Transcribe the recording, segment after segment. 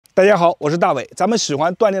大家好，我是大伟。咱们喜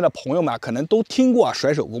欢锻炼的朋友们可能都听过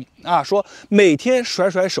甩手功啊，说每天甩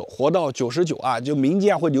甩手，活到99啊，就民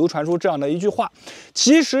间会流传出这样的一句话。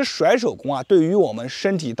其实甩手功对于我们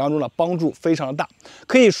身体当中的帮助非常的大，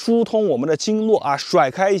可以疏通我们的经络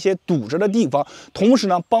甩开一些堵着的地方，同时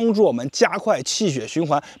呢，帮助我们加快气血循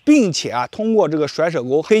环，并且通过这个甩手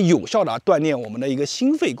功可以有效的锻炼我们的一个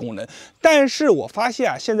心肺功能。但是我发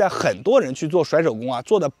现现在很多人去做甩手功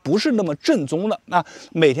做的不是那么正宗的，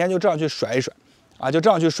每天就这样去甩一甩。就这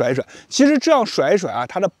样去甩一甩，其实这样甩一甩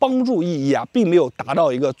它的帮助意义并没有达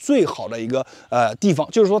到一个最好的一个地方，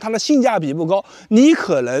就是说它的性价比不高。你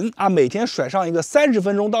可能每天甩上一个30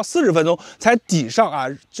分钟到40分钟，才抵上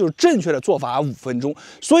就是正确的做法5分钟。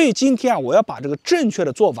所以今天我要把这个正确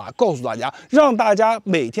的做法告诉大家，让大家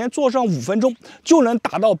每天做上5分钟，就能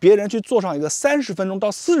达到别人去做上一个30分钟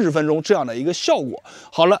到40分钟这样的一个效果。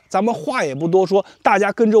好了，咱们话也不多说，大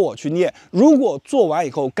家跟着我去练。如果做完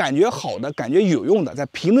以后感觉好的，感觉有用的，在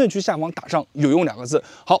评论区下方打上有用2个字。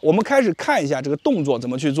好，我们开始看一下这个动作怎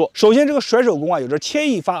么去做。首先，这个甩手功有着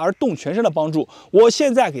牵一发而动全身的帮助。我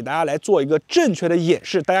现在给大家来做一个正确的演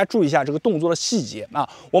示，大家注意一下这个动作的细节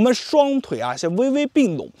我们双腿先微微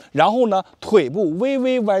并拢，然后呢腿部微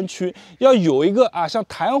微弯曲，要有一个像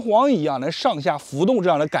弹簧一样能上下浮动这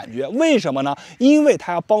样的感觉。为什么呢？因为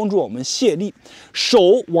它要帮助我们卸力，手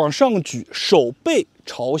往上举，手背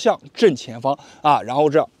朝向正前方然后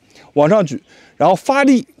这样往上举，然后发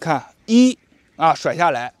力，看1甩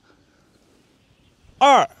下来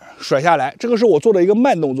，2甩下来，这个是我做的一个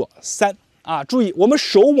慢动作。3注意我们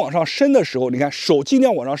手往上伸的时候，你看手尽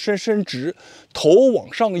量往上伸直，头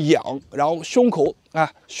往上仰，然后胸口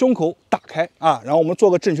打开然后我们做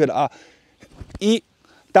个正确的1，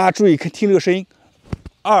大家注意听这个声音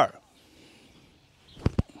，2、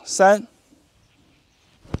3、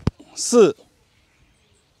4、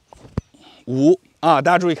5大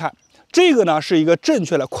家注意看。这个呢是一个正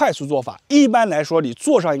确的快速做法。一般来说，你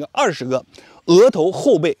做上一个20个，额头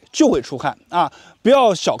后背就会出汗不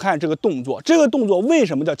要小看这个动作。这个动作为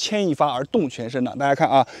什么叫牵一发而动全身呢？大家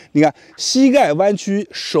看你看膝盖弯曲，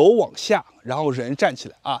手往下，然后人站起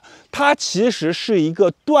来它其实是一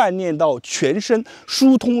个锻炼到全身、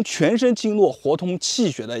疏通全身经络、活通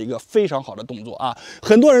气血的一个非常好的动作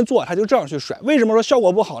很多人做他就这样去甩，为什么说效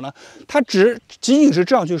果不好呢？他仅仅是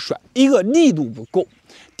这样去甩，一个力度不够。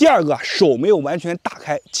第二个手没有完全打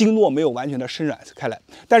开，经络没有完全的伸展开来。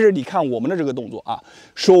但是你看我们的这个动作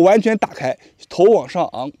手完全打开，头往上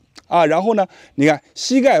昂然后呢，你看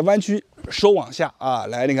膝盖弯曲，手往下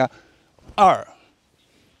来，你看2、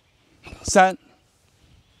3、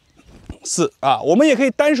4我们也可以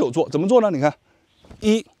单手做，怎么做呢？你看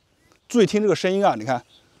1，注意听这个声音你看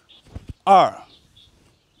2、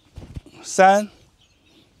3、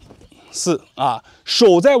4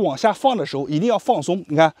手在往下放的时候一定要放松。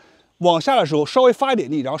你看往下的时候稍微发一点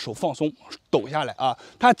力，然后手放松，抖下来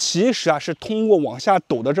它其实是通过往下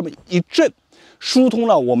抖的这么一震，疏通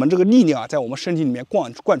了我们这个力量在我们身体里面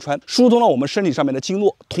贯穿，疏通了我们身体上面的经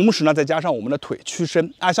络，同时呢再加上我们的腿屈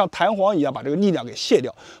伸像弹簧一样把这个力量给卸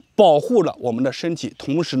掉，保护了我们的身体，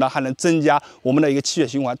同时呢还能增加我们的一个气血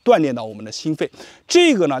循环，锻炼到我们的心肺。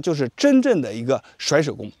这个呢就是真正的一个甩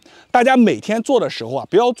手功。大家每天做的时候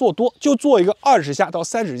不要做多，就做一个20下到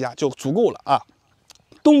30下就足够了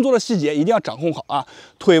动作的细节一定要掌控好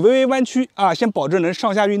腿微微弯曲先保证能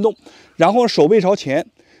上下运动，然后手背朝前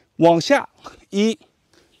往下1、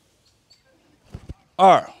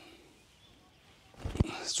2，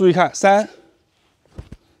注意看3、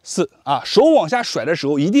4手往下甩的时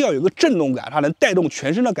候一定要有个震动感，它能带动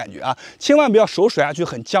全身的感觉千万不要手甩下去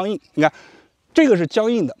很僵硬。你看这个是僵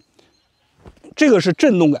硬的，这个是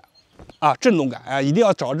震动感震动感一定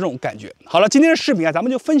要找到这种感觉。好了，今天的视频咱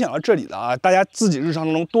们就分享到这里了大家自己日常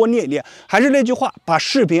当中多练一练。还是那句话，把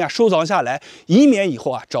视频收藏下来，以免以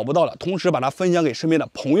后找不到了。同时把它分享给身边的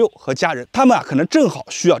朋友和家人，他们可能正好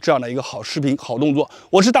需要这样的一个好视频、好动作。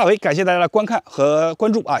我是大伟，感谢大家的观看和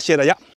关注谢谢大家。